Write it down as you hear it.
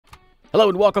Hello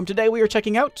and welcome. Today we are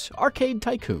checking out Arcade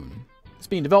Tycoon. It's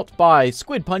being developed by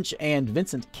Squid Punch and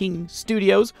Vincent King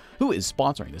Studios, who is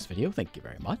sponsoring this video. Thank you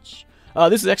very much.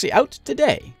 This is actually out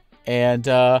today, and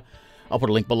I'll put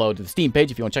a link below to the Steam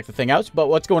page if you want to check the thing out. But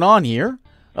what's going on here?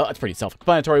 It's pretty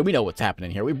self-explanatory. We know what's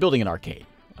happening here. We're building an arcade,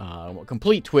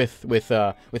 complete with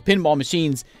pinball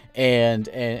machines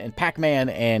and Pac-Man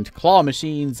and claw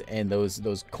machines and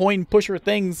those coin pusher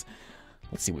things.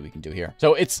 Let's see what we can do here.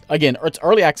 So it's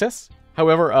early access.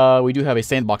 However, we do have a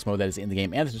sandbox mode that is in the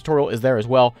game, and the tutorial is there as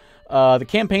well. The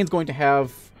campaign's going to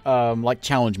have like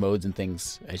challenge modes and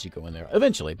things as you go in there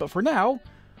eventually. But for now,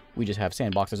 we just have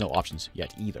sandbox. There's no options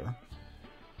yet either.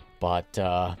 But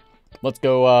let's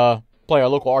go play our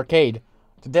local arcade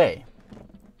today.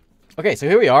 Okay, so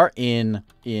here we are in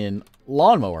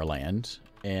Lawnmower Land,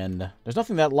 and there's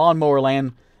nothing that Lawnmower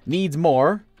Land needs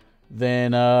more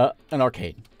than an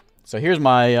arcade. So here's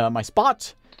my my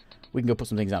spot. We can go put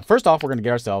some things down. First off, we're going to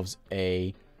get ourselves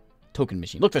a token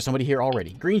machine. Look, there's somebody here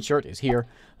already. Green shirt is here.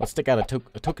 Let's stick out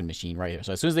a token machine right here.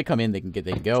 So as soon as they come in, they can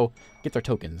go get their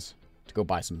tokens to go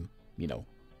buy some,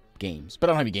 games. But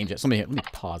I don't have any games yet. Somebody here. Let me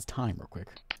pause time real quick.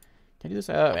 Can I do this?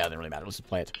 Yeah, it doesn't really matter. Let's just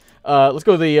play it. Let's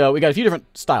go to the. We got a few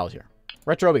different styles here.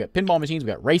 Retro. We got pinball machines. We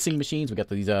got racing machines. We got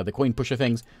these the coin pusher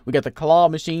things. We got the claw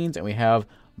machines, and we have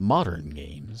modern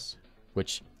games,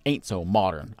 which ain't so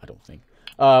modern, I don't think.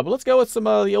 But let's go with some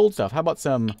of the old stuff. How about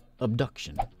some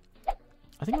abduction?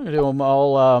 I think I'm going to do them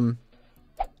all.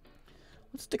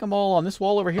 Let's stick them all on this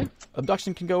wall over here.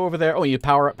 Abduction can go over there. Oh, you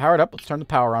power it up. Let's turn the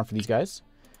power on for these guys.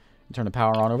 Turn the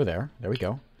power on over there. There we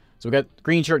go. So we got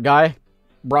green shirt guy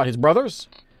brought his brothers.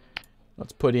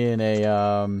 Let's put in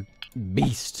a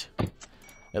beast.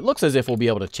 It looks as if we'll be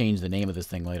able to change the name of this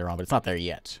thing later on, but it's not there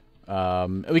yet.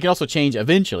 We can also change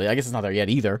eventually. I guess it's not there yet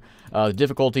either. The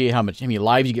difficulty, how many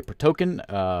lives you get per token,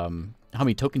 how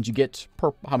many tokens you get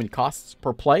per, how many costs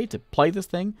per play to play this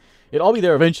thing. It'll all be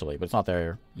there eventually, but it's not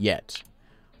there yet.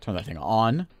 Turn that thing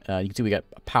on. You can see we got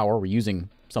power. We're using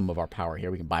some of our power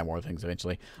here. We can buy more things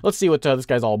eventually. Let's see what this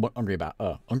guy's all angry about.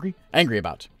 Angry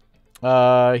about.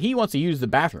 He wants to use the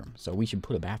bathroom, so we should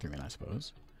put a bathroom in, I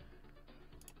suppose.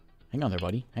 Hang on there,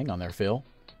 buddy. Hang on there, Phil.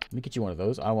 Let me get you one of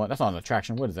those. That's not an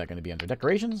attraction. What is that going to be under?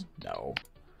 Decorations? No.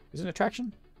 Is it an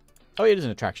attraction? Oh, it is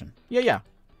an attraction. Yeah.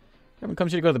 Everyone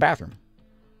comes here to go to the bathroom.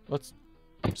 Let's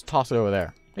just toss it over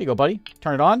there. There you go, buddy.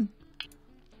 Turn it on.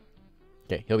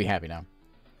 Okay, he'll be happy now.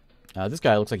 This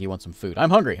guy looks like he wants some food.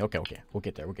 I'm hungry. Okay. We'll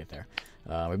get there.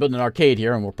 We're building an arcade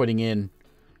here, and we're putting in,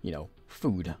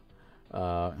 food.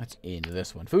 Let's into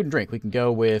this one. Food and drink. We can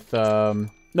go with...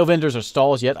 no vendors or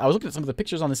stalls yet. I was looking at some of the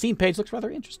pictures on the Steam page. Looks rather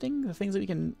interesting. The things that we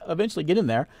can eventually get in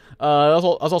there. I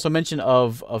was also mention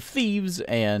of thieves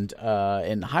and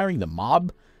hiring the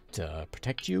mob to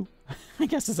protect you. I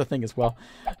guess is a thing as well.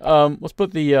 Let's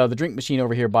put the drink machine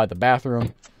over here by the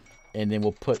bathroom, and then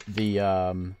we'll put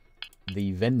the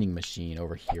vending machine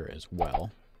over here as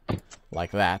well,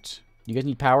 like that. You guys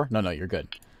need power? No, you're good.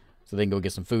 So they can go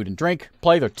get some food and drink.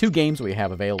 Play. There are 2 games we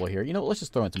have available here. Let's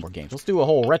just throw in some more games. Let's do a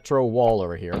whole retro wall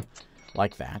over here.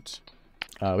 Like that.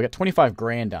 We got 25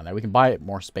 grand down there. We can buy it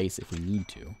more space if we need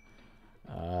to.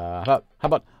 How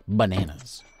about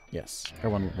bananas? Yes.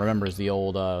 Everyone remembers the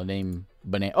old name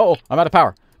banana. Oh, I'm out of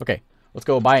power. Okay. Let's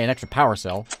go buy an extra power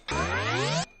cell.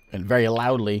 And very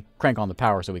loudly crank on the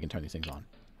power so we can turn these things on.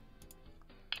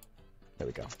 There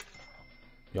we go.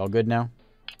 You all good now?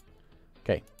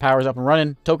 Okay, power's up and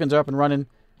running. Tokens are up and running.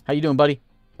 How you doing, buddy?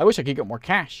 I wish I could get more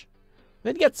cash.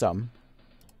 Then get some.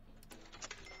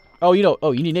 Oh, you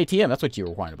need an ATM. That's what you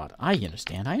were whining about. I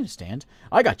understand.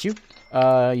 I got you.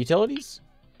 Utilities?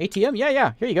 ATM?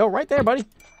 Yeah. Here you go. Right there, buddy.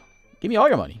 Give me all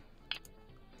your money.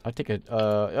 I'll take a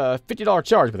 $50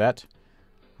 charge for that.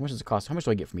 How much does it cost? How much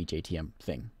do I get from each ATM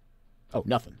thing? Oh,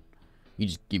 nothing. You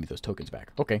just give me those tokens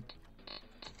back. Okay.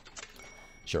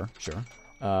 Sure.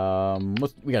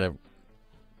 We gotta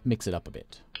mix it up a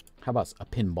bit. How about a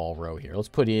pinball row here? Let's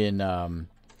put in, you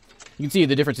can see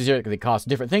the differences here. They cost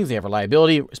different things. They have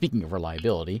reliability. Speaking of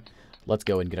reliability, let's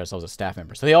go and get ourselves a staff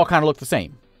member. So they all kind of look the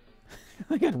same.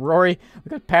 We got Rory. We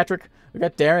got Patrick. We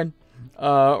got Darren.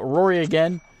 Rory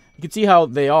again. You can see how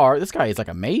they are. This guy is like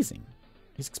amazing.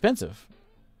 He's expensive.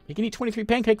 He can eat 23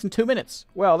 pancakes in 2 minutes.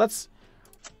 Well, that's,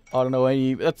 I don't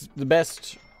know, that's the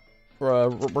best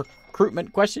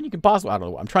recruitment question you can possibly. I don't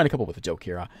know. I'm trying to come up with a joke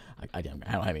here. I don't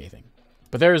have anything.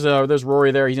 But there's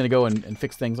Rory there. He's gonna go and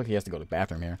fix things. Look, he has to go to the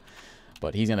bathroom here,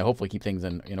 but he's gonna hopefully keep things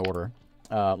in order.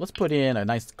 Let's put in a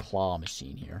nice claw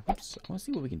machine here. Oops. I want to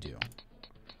see what we can do.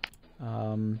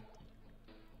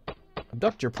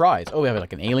 Abduct your prize. Oh, we have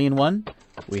like an alien one.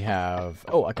 We have,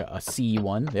 oh, like a sea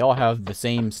one. They all have the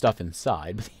same stuff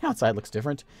inside, but the outside looks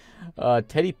different.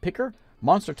 Teddy picker,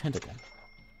 monster tentacle.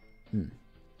 And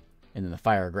then the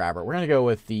fire grabber. We're gonna go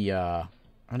with the, I'm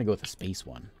gonna go with the space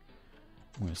one.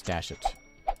 I'm gonna stash it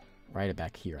right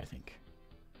back here, I think.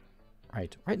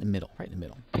 Right in the middle. Right in the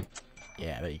middle.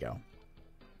 Yeah, there you go.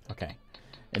 Okay.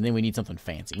 And then we need something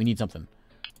fancy. We need something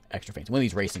extra fancy. One of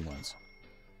these racing ones.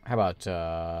 How about,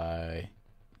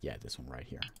 yeah, this one right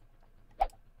here.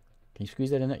 Can you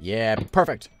squeeze that in there? Yeah,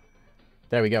 perfect.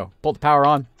 There we go. Pull the power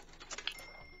on.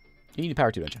 You need the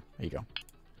power too, don't you? There you go.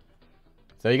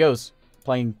 So there he goes.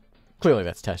 Playing, clearly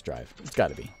that's test drive. It's got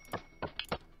to be.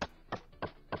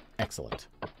 Excellent.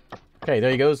 Okay,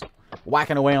 there he goes.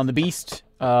 Whacking away on the beast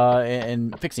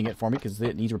and fixing it for me because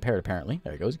it needs repaired apparently.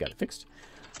 There he goes. Got it fixed.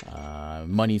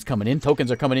 Money's coming in.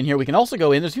 Tokens are coming in here. We can also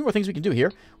go in. There's a few more things we can do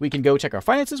here. We can go check our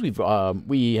finances.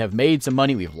 We have made some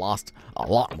money. We've lost a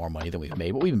lot more money than we've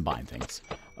made, but we've been buying things.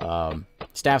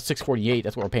 Staff 648.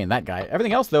 That's what we're paying that guy.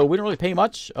 Everything else though, we don't really pay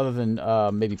much other than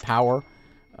maybe power.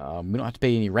 We don't have to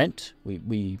pay any rent.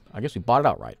 I guess we bought it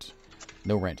outright.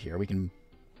 No rent here. We can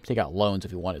take out loans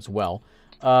if we want as well.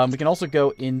 We can also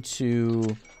go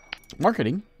into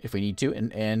marketing if we need to,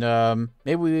 and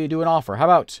maybe we do an offer. How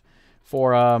about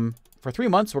for 3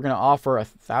 months we're going to offer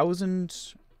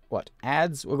 1,000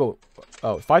 ads? We'll go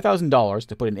 $5,000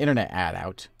 to put an internet ad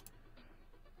out.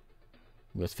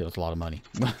 Let's feel it's a lot of money.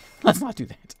 Let's not do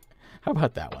that. How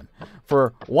about that one?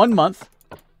 For 1 month,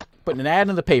 putting an ad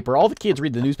in the paper. All the kids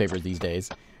read the newspapers these days.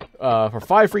 For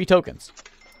 5 free tokens.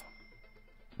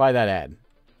 Buy that ad.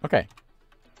 Okay.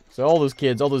 So all those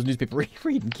kids, all those newspaper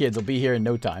reading kids will be here in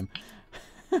no time.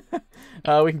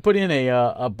 We can put in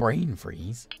a brain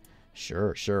freeze.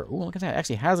 Sure. Ooh, look at that. It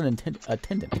actually has an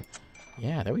attendant.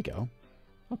 Yeah, there we go.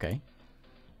 Okay.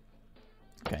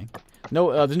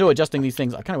 No, there's no adjusting these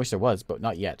things. I kind of wish there was, but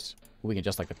not yet. We can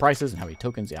adjust like the prices and how many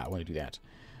tokens. Yeah, I want to do that,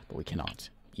 but we cannot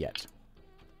yet.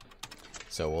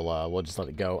 So we'll just let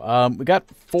it go. We got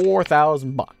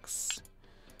 4,000 bucks.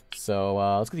 So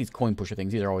let's get these coin pusher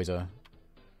things. These are always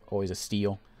a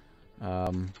steal.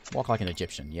 Walk like an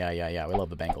Egyptian. Yeah. We love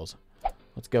the bangles.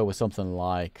 Let's go with something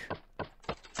like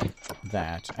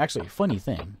that. Actually, funny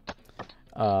thing.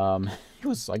 It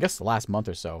was, I guess, the last month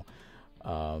or so.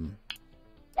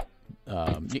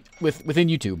 Within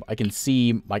YouTube, I can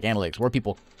see like analytics where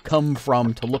people come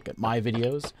from to look at my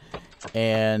videos,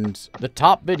 and the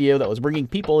top video that was bringing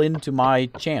people into my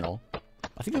channel,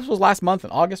 I think this was last month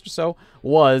in August or so,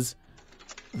 was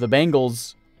the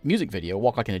Bangles music video,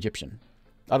 Walk Like an Egyptian.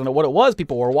 I don't know what it was.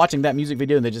 People were watching that music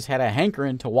video and they just had a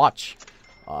hankering to watch,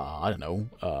 I don't know,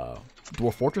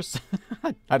 Dwarf Fortress?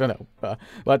 I don't know.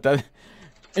 But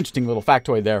interesting little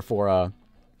factoid there for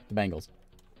the Bangles.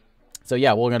 So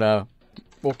yeah,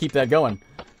 we'll keep that going.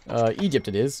 Egypt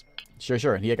it is.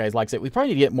 Sure. And you guys likes it. We probably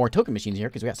need to get more token machines here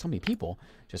because we got so many people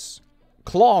just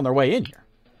clawing their way in here.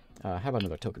 How about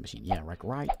another token machine? Yeah,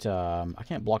 right. I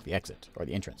can't block the exit or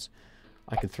the entrance.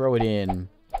 I could throw it in.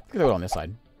 I could throw it on this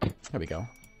side. There we go.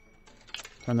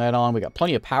 Turn that on. We got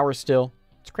plenty of power still.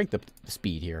 Let's crank the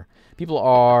speed here. People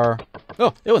are...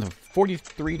 Oh, it went from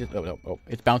 43 to... Oh,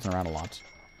 it's bouncing around a lot.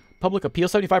 Public appeal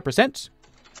 75%.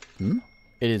 It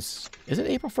is... Is it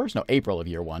April 1st? No, April of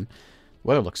year 1.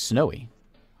 Weather looks snowy.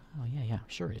 Oh, yeah.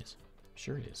 Sure it is.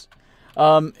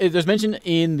 There's mention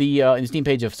in the Steam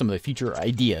page of some of the future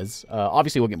ideas.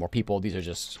 Obviously, we'll get more people. These are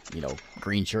just,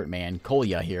 green shirt man.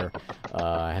 Kolya here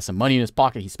has some money in his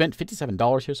pocket. He spent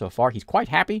 $57 here so far. He's quite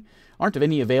happy. Aren't of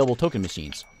any available token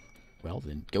machines. Well,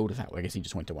 then go to that. I guess he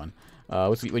just went to one.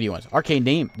 What do you want? Arcade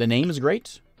name. The name is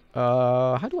great.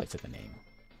 How do I set the name?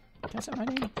 Can I set my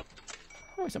name?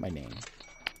 How do I set my name?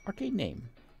 Arcade name.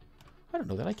 I don't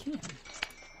know that I can.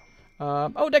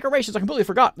 Oh, decorations. I completely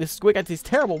forgot. We got these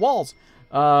terrible walls.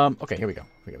 Okay, here we go.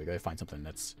 We gotta find something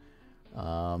that's...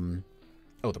 Oh,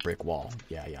 the brick wall.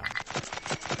 Yeah.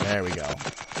 There we go.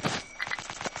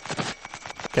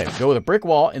 Okay, go with a brick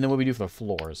wall, and then what we do for the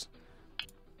floors.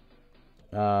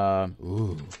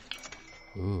 Ooh.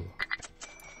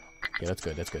 Yeah, that's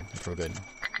good. That's real good.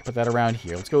 Put that around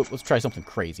here. Let's try something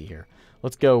crazy here.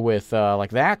 Let's go with,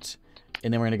 like that.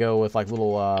 And then we're gonna go with, like,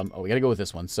 little, we gotta go with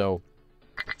this one. So...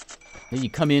 Then you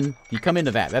come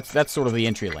into that. That's sort of the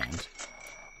entry land.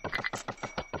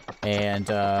 And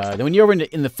then when you're over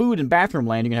in the food and bathroom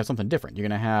land, you're gonna have something different. You're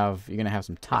gonna have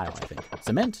some tile, I think.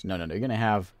 Cement? No. You're gonna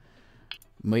have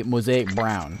mosaic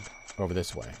brown over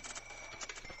this way.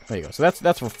 There you go. So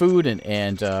that's for food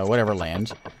and whatever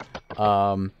land.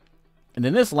 And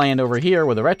then this land over here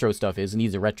where the retro stuff is, it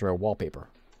needs a retro wallpaper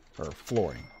or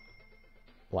flooring,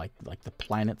 like the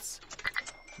planets.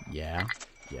 Yeah.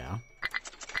 Yeah.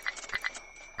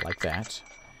 Like that.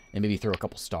 And maybe throw a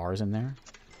couple stars in there.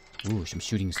 Ooh, some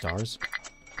shooting stars.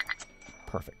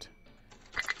 Perfect.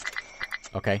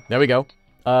 Okay, there we go.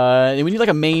 And we need like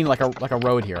a main, like a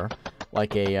road here.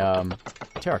 Like a,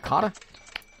 terracotta?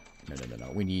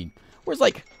 No. We need...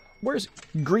 Where's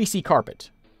greasy carpet?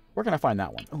 Where can I find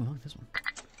that one? Oh, look at this one.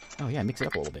 Oh, yeah, mix it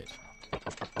up a little bit.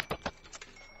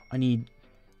 I need...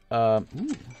 I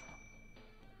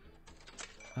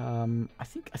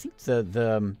think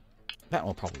that one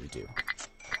will probably do.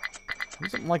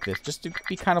 Something like this, just to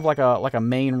be kind of like a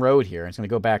main road here. And it's gonna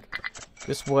go back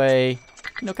this way,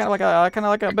 you know, kind of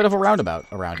like a bit of a roundabout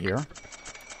around here,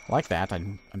 like that.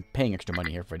 I'm paying extra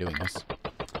money here for doing this.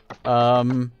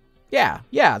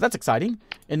 Yeah, that's exciting.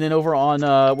 And then over on,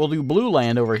 we'll do Blue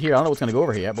Land over here. I don't know what's gonna go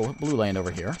over here, but Blue Land over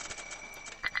here.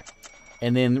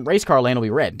 And then Race Car Land will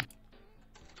be red.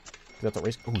 That's a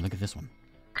race. Oh, look at this one.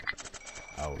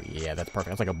 Oh yeah, that's perfect.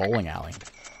 That's like a bowling alley.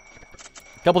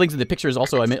 A couple things in the pictures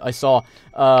also I saw,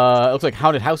 it looks like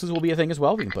haunted houses will be a thing as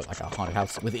well. We can put like a haunted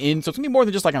house within, so it's going to be more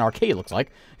than just like an arcade, it looks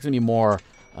like. It's going to be more,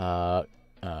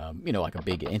 you know, like a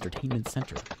big entertainment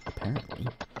center, apparently.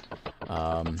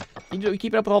 You know, you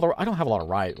keep it up with all the, I don't have a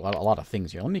lot of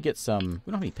things here. Let me get some,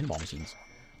 we don't have any pinball machines.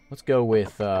 Let's go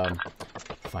with,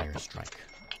 Fire Strike.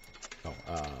 Oh,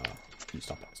 you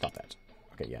stop that.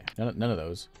 Okay, yeah, none of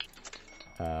those.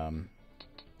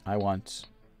 I want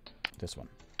this one.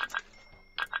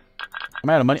 I'm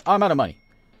out of money. Oh, I'm out of money.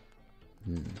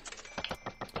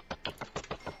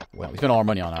 Well, we spent all our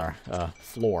money on our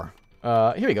floor.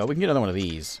 Here we go. We can get another one of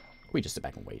these. We just sit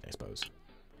back and wait, I suppose.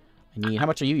 I need... How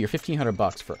much are you? You're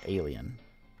 $1,500 for Alien.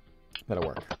 That'll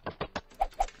work.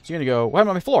 So you're gonna go... What happened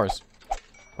to my floors?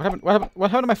 What happened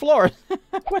to my floors?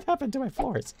 What happened to my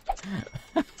floors?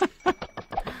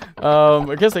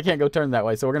 I guess I can't go turn that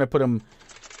way, so we're gonna put them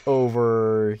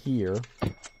over here.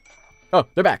 Oh,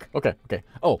 they're back. Okay.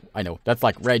 Oh, I know. That's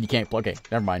like red. You can't plug. Okay,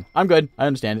 never mind. I'm good. I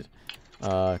understand it.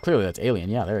 Clearly that's Alien.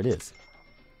 Yeah, there it is.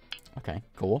 Okay,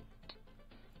 cool.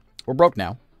 We're broke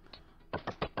now.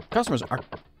 Customers are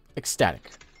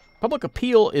ecstatic. Public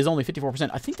appeal is only 54%.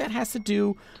 I think that has to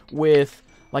do with,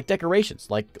 like, decorations.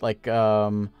 Like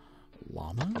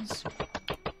llamas?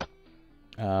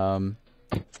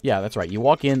 Yeah, that's right. You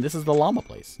walk in. This is the llama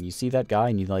place. And you see that guy,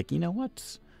 and you're like, you know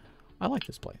what? I like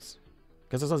this place.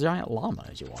 Because there's a giant llama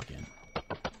as you walk in.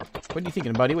 What are you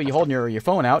thinking, buddy? What are you holding your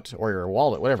phone out? Or your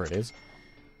wallet, whatever it is.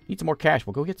 Need some more cash.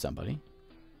 We'll go get some, buddy.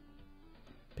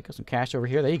 Pick up some cash over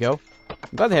here. There you go.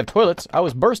 I'm glad they have toilets. I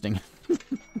was bursting.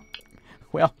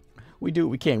 Well, we do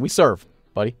what we can. We serve,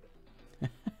 buddy.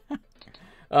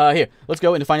 Here, let's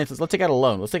go into finances. Let's take out a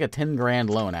loan. Let's take a 10 grand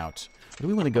loan out. Or do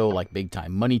we want to go, like, big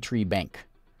time? Money Tree Bank.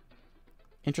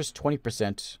 Interest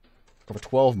 20% over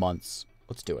 12 months.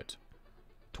 Let's do it.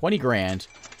 20 grand,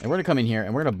 and we're gonna come in here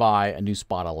and we're gonna buy a new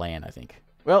spot of land, I think.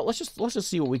 Well, let's just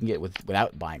see what we can get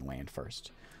without buying land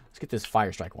first. Let's get this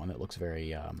Fire Strike one that looks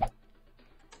very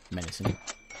menacing.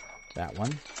 That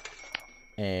one.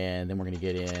 And then we're gonna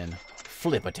get in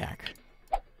Flip Attack.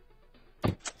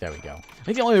 There we go. I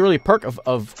think the only really perk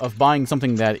of buying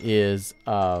something that is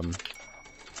oh,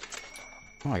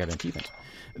 I got an achievement.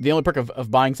 The only perk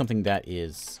of buying something that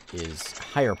is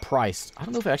higher priced, I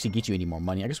don't know if it actually gets you any more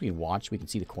money. I guess we can watch. We can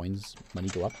see the coins money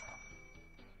go up.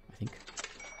 I think.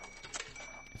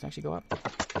 Does it actually go up?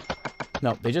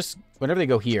 No, they just, whenever they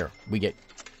go here, we get,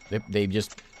 they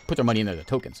just put their money into the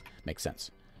tokens. Makes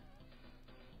sense.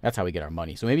 That's how we get our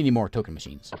money. So maybe we need more token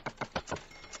machines.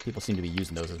 People seem to be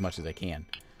using those as much as they can.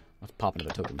 Let's pop into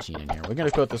the token machine in here. We're going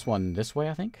to put this one this way,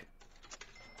 I think.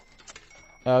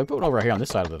 We put one over here on this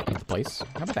side of the place.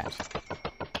 How about that?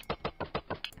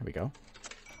 Here we go.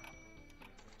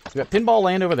 We got Pinball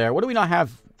Land over there. What do we not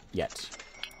have yet?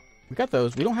 We got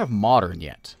those. We don't have Modern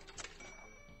yet.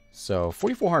 So,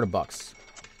 $4,400.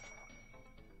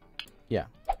 Yeah.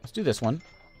 Let's do this one.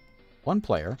 One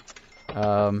player.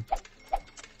 I mean,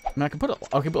 I can put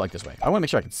it like this way. I want to make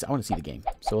sure I want to see the game.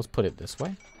 So let's put it this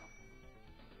way.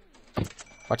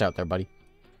 Watch out there, buddy.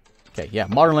 Okay, yeah.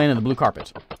 Modern Land and the blue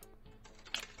carpet.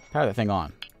 Power that thing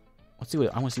on. Let's see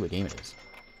what I want to see what game it is.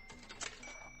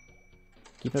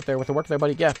 Keep it up there with the work there,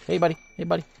 buddy. Yeah. Hey, buddy. Hey,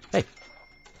 buddy. Hey.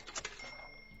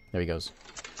 There he goes.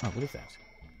 Oh, what is that?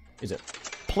 Is it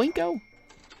Plinko?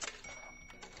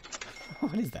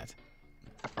 What is that?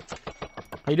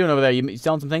 How you doing over there? You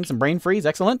selling some things? Some brain freeze?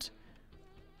 Excellent.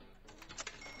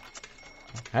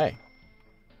 Okay.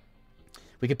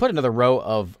 We could put another row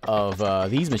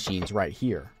of these machines right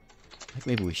here. I think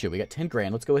maybe we should. We got 10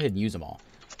 grand. Let's go ahead and use them all.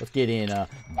 Let's get in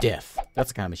Death. That's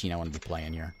the kind of machine I want to be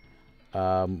playing here.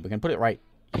 We can put it right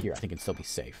here. I think it'd still be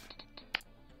safe.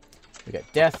 We got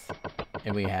Death,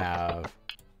 and we have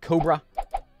Cobra.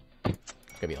 It's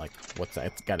gotta be like, what's that?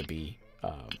 It's gotta be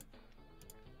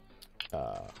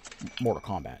Mortal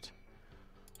Kombat.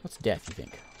 What's Death, you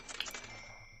think?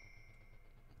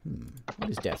 What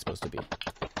is Death supposed to be?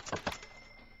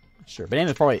 Sure,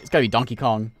 Banana's probably, it's gotta be Donkey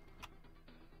Kong.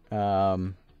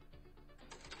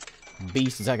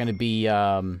 Beast, is that gonna be,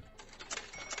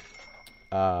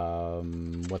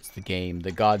 what's the game?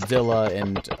 The Godzilla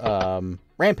and,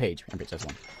 Rampage. Rampage, that's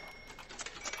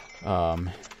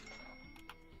one.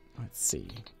 Let's see.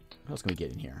 What else can we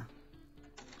get in here?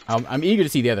 I'm eager to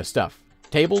see the other stuff.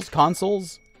 Tables,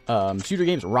 consoles, shooter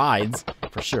games, rides,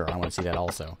 for sure. I want to see that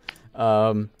also.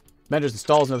 Vendors and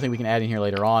stalls, another thing we can add in here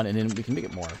later on, and then we can make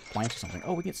it more planks or something.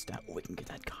 Oh, we can get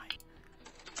that guy.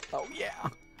 Oh, yeah.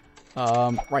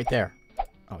 Right there.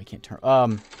 Oh, we can't turn.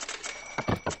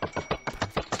 Perfect.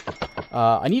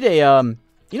 I need a,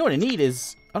 you know what I need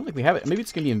is, I don't think we have it. Maybe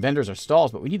it's going to be in vendors or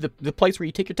stalls, but we need the place where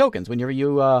you take your tokens whenever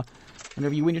you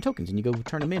win your tokens and you go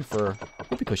turn them in for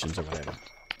whoopee cushions or whatever.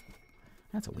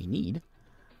 That's what we need.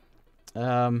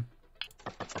 We'll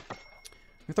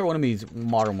throw one of these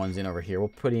modern ones in over here. We'll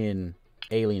put in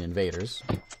Alien Invaders.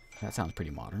 That sounds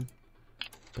pretty modern.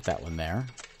 Put that one there.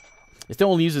 It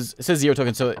still only uses, it says 0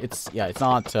 tokens, so it's, yeah, it's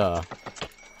not, I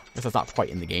guess it's not quite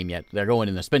in the game yet. They're going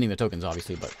in, they're spending the tokens,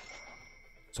 obviously, but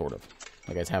sort of.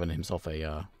 That guy's having himself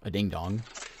a ding-dong.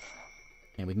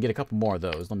 And we can get a couple more of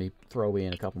those. Let me throw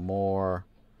in a couple more.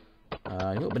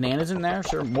 You put bananas in there?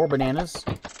 Sure, more bananas.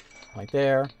 Right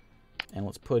there. And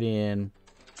let's put in...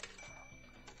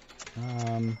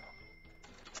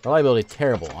 reliability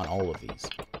terrible on all of these.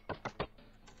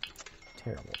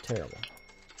 Terrible, terrible.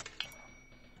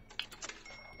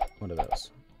 What are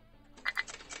those?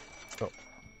 Oh,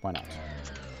 why not?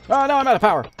 Oh, no, I'm out of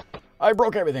power. I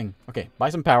broke everything. Okay, buy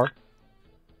some power.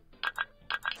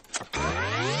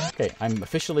 Okay, I'm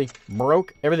officially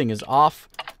broke. Everything is off.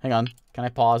 Hang on. Can I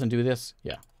pause and do this?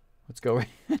 Yeah. Let's go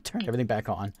turn everything back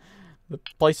on. The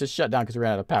place is shut down because we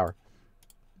ran out of power.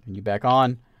 And you back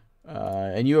on.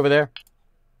 And you over there?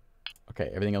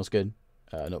 Okay, everything else good?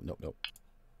 Nope, nope, nope.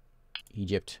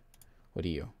 Egypt. What are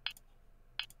you?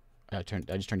 I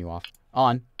just turned you off.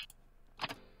 On. I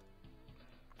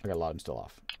got a lot of them still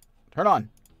off. Turn on.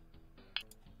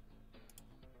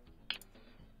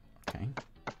 Okay.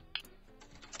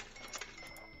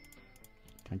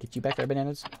 Can I get you back there,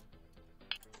 bananas?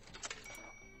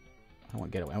 I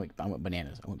want getaway. I want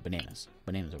bananas. I want bananas.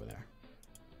 Bananas over there.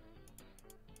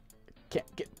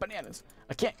 Can't get bananas.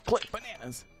 I can't click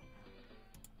bananas.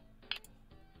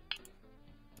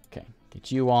 Okay.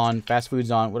 Get you on. Fast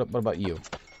food's on. What about you?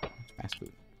 Fast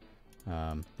food.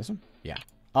 This one? Yeah.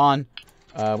 On.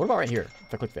 What about right here?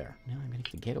 If I click there. No, I'm gonna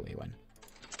get the getaway one.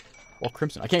 Or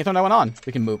Crimson. I can't turn that one on.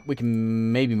 We can move. We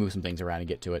can maybe move some things around and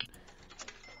get to it.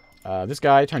 This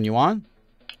guy, turn you on.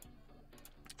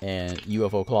 And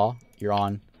UFO Claw, you're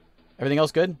on. Everything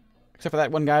else good? Except for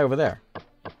that one guy over there.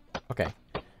 Okay.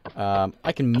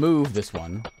 I can move this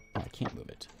one. Oh, I can't move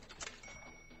it.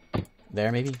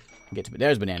 There, maybe? Get to,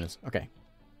 there's bananas. Okay.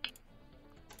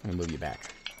 I'm gonna move you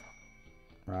back.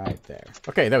 Right there.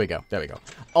 Okay, there we go. There we go.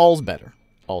 All's better.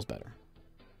 All's better.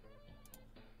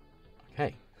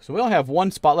 Okay. So we only have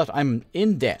one spot left. I'm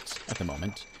in debt at the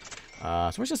moment.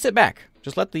 So we're just sit back.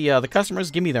 Just let the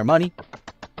customers give me their money.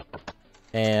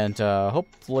 And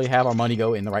hopefully have our money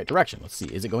go in the right direction. Let's see.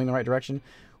 Is it going in the right direction?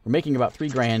 We're making about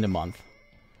 $3 grand a month.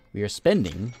 We are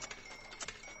spending...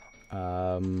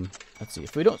 let's see.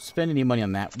 If we don't spend any money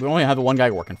on that, we only have the one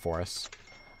guy working for us.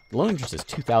 The loan interest is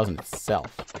 $2,000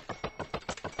 itself.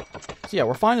 So yeah,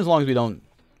 we're fine as long as we don't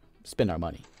spend our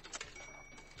money.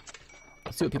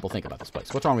 Let's see what people think about this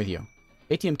place. What's wrong with you?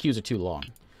 ATM queues are too long.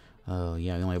 Oh,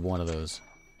 yeah, we only have one of those.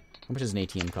 How much does an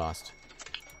ATM cost?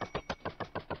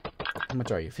 How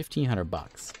much are you? 1,500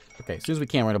 bucks. Okay, as soon as we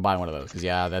can, we're gonna buy one of those. Because,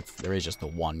 yeah, there is just the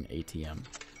one ATM.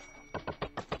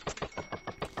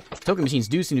 Token machines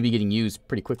do seem to be getting used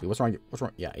pretty quickly. What's wrong? What's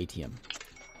wrong? Yeah, ATM.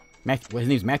 Matthew, his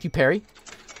name's Matthew Perry?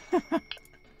 Oh,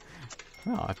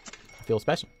 I feel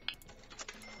special.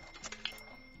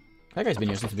 That guy's been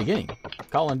here since the beginning.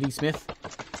 Colin D. Smith.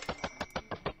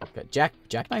 Got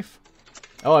Jackknife.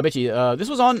 Oh, I bet you. This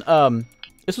was on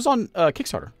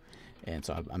Kickstarter, and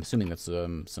so I'm assuming that's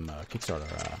some Kickstarter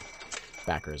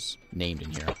backers named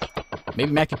in here.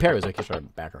 Maybe Matthew Perry was a Kickstarter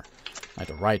backer. I had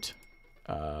to write.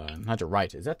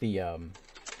 Is that the? I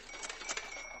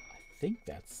think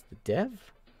that's the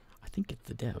dev. I think it's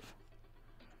the dev.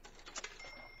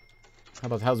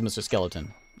 How's Mr.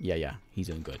 Skeleton? Yeah, he's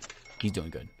doing good. He's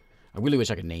doing good. I really wish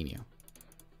I could name you.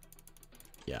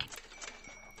 Yeah.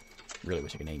 Really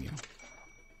wish I could name you.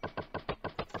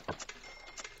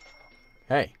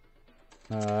 Hey.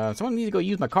 Someone needs to go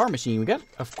use my car machine. We got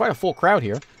quite a full crowd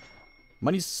here.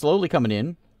 Money's slowly coming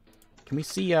in. Can we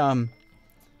see, token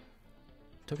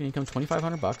income,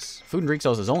 2,500 bucks. Food and drink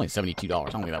sales is only $72. I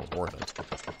don't think that was worth it.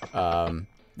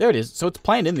 There it is. So it's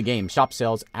planned in the game. Shop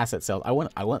sales, asset sales. I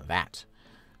want that.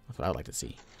 That's what I would like to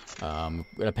see. We're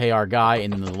gonna pay our guy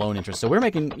and then the loan interest. So we're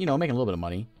making, making a little bit of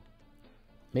money.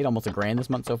 Made almost $1,000 this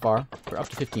month so far. We're up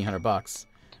to 1,500 bucks.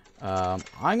 I'm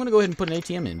gonna go ahead and put an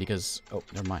ATM in because, oh,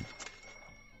 never mind.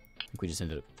 I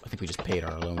think we just paid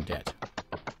our loan debt.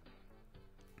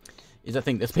 Is that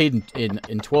thing that's paid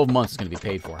in 12 months is going to be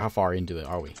paid for? How far into it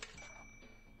are we?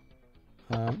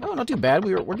 Oh, not too bad.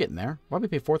 We're getting there. Why did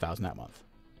we pay $4,000 that month?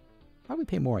 Why did we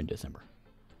pay more in December?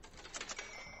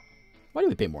 Why did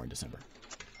we pay more in December?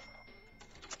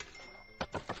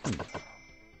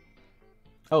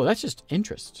 Oh, that's just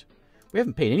interest. We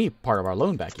haven't paid any part of our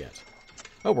loan back yet.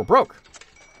 Oh, we're broke.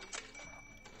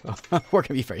 We're going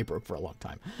to be very broke for a long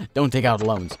time. Don't take out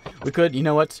loans. We could, you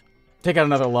know what? Take out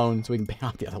another loan so we can pay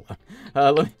off the other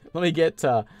loan. Let me get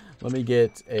an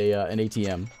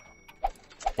ATM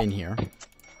in here.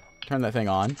 Turn that thing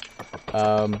on.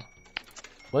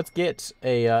 Let's get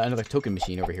another token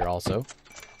machine over here also.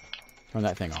 Turn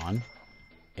that thing on.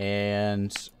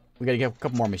 And we got to get a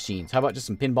couple more machines. How about just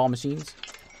some pinball machines?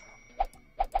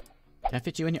 Can I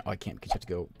fit you in here? Oh, I can't because you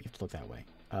have to look that way.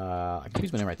 I can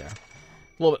squeeze one in right there.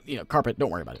 A little bit, carpet. Don't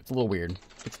worry about it. It's a little weird.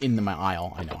 It's in my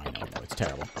aisle. I know. It's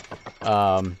terrible.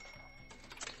 But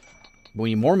we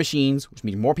need more machines, which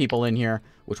means more people in here,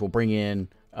 which will bring in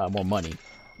more money.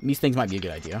 And these things might be a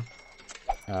good idea.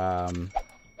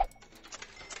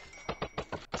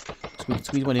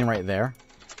 Squeeze one in right there.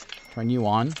 Turn you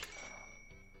on.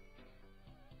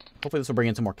 Hopefully this will bring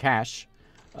in some more cash.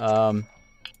 We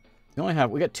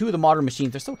got 2 of the modern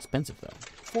machines. They're so expensive though.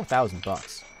 4,000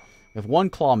 bucks. We have 1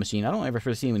 claw machine. I don't ever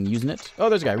see anyone using it. Oh,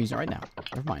 there's a guy using it right now.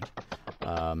 Never mind.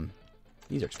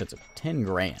 These are expensive. 10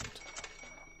 grand.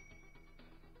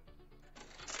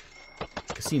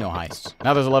 Casino heist.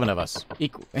 Now there's 11 of us.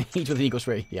 Each with an equal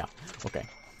share. Yeah. Okay.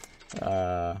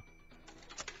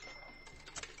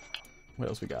 What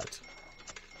else we got?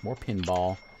 More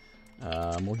pinball.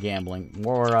 More gambling.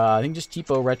 More, I think just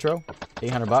cheapo retro.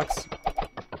 800 bucks.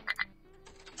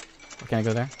 Can I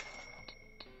go there?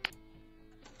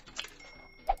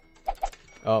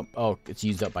 Oh, it's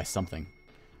used up by something.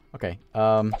 Okay,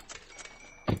 right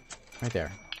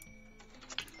there.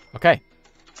 Okay.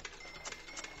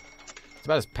 It's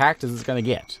about as packed as it's gonna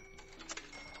get.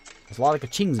 There's a lot of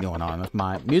ka-chings going on. That's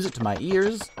my music to my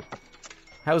ears.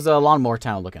 How's Lawnmower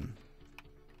Town looking?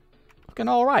 Looking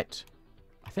alright.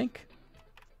 I think.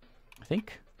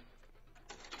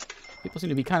 People seem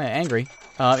to be kind of angry.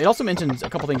 It also mentions a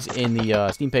couple things in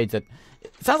the Steam page that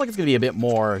it sounds like it's going to be a bit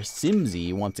more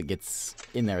Simsy once it gets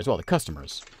in there as well. The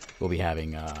customers will be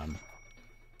having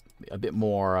a bit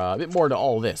more to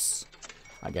all this,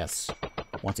 I guess,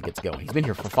 once it gets going. He's been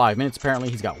here for 5 minutes, apparently.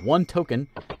 He's got 1 token.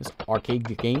 This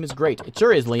arcade game is great. It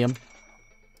sure is, Liam.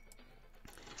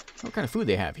 What kind of food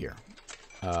they have here?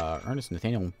 Ernest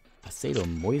Nathaniel Acedo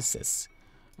Moises.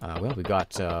 Well, we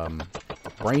got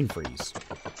brain freeze.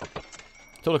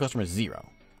 Total customer is 0.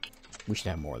 We should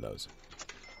have more of those.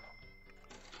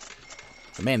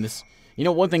 But man,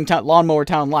 one thing Lawnmower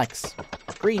Town likes?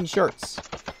 Green shirts.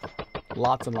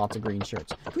 Lots and lots of green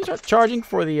shirts. Can we start charging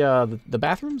for the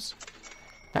bathrooms?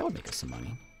 That would make us some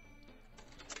money.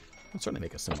 That would certainly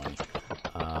make us some money.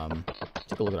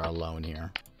 Take a look at our loan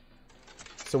here.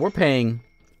 So we're paying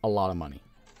a lot of money.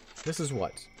 This is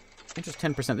what? Interest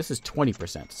 10%. This is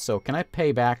 20%. So can I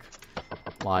pay back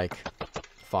like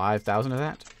 5,000 of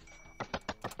that?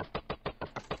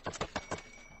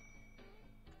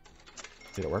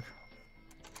 Did it work?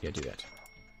 Yeah, do that.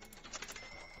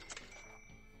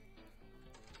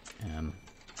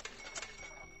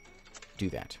 Do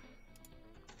that.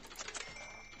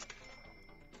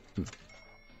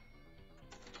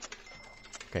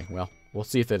 Okay, well, we'll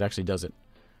see if that actually does it.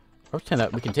 Or pretend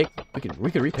that we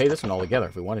could repay this one all together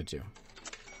if we wanted to.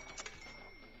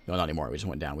 No, not anymore. We just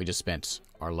went down. We just spent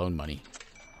our loan money.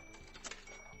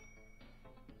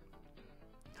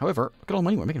 However, look at all the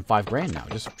money we're making. 5 grand now,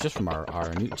 just from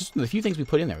our new, just from the few things we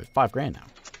put in there. It's 5 grand now.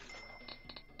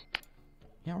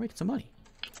 Yeah, we're making some money.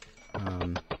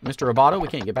 Mr. Roboto, we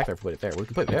can't get back there if we put it there. We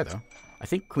can put it there though. I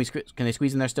think can they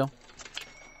squeeze in there still?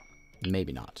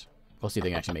 Maybe not. We'll see if they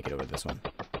can actually make it over to this one.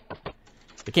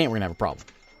 If they can't, we're gonna have a problem.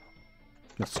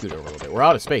 Let's scoot over a little bit. We're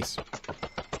out of space.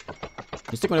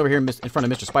 You stick one over here in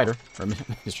front of Mr. Spider. Or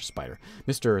Mr. Spider.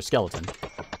 Mr. Skeleton.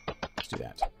 Let's do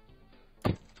that.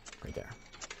 Right there.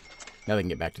 Now they can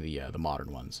get back to the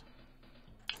modern ones.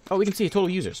 Oh, we can see total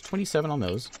users. 27 on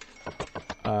those.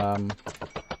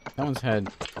 That one's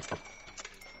had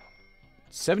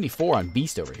 74 on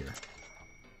Beast over here.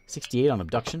 68 on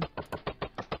Abduction.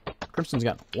 Crimson's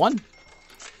got 1.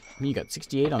 And you got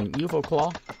 68 on UFO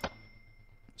Claw.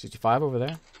 65 over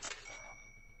there.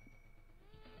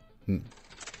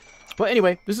 But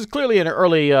anyway, this is clearly an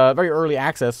early, very early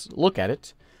access look at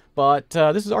it. But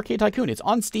this is Arcade Tycoon. It's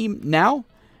on Steam now.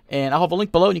 And I'll have a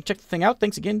link below and you can check the thing out.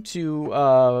 Thanks again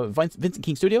to Vincent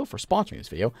King Studio for sponsoring this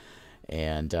video.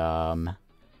 And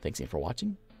thanks again for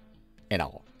watching. And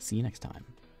I'll see you next time.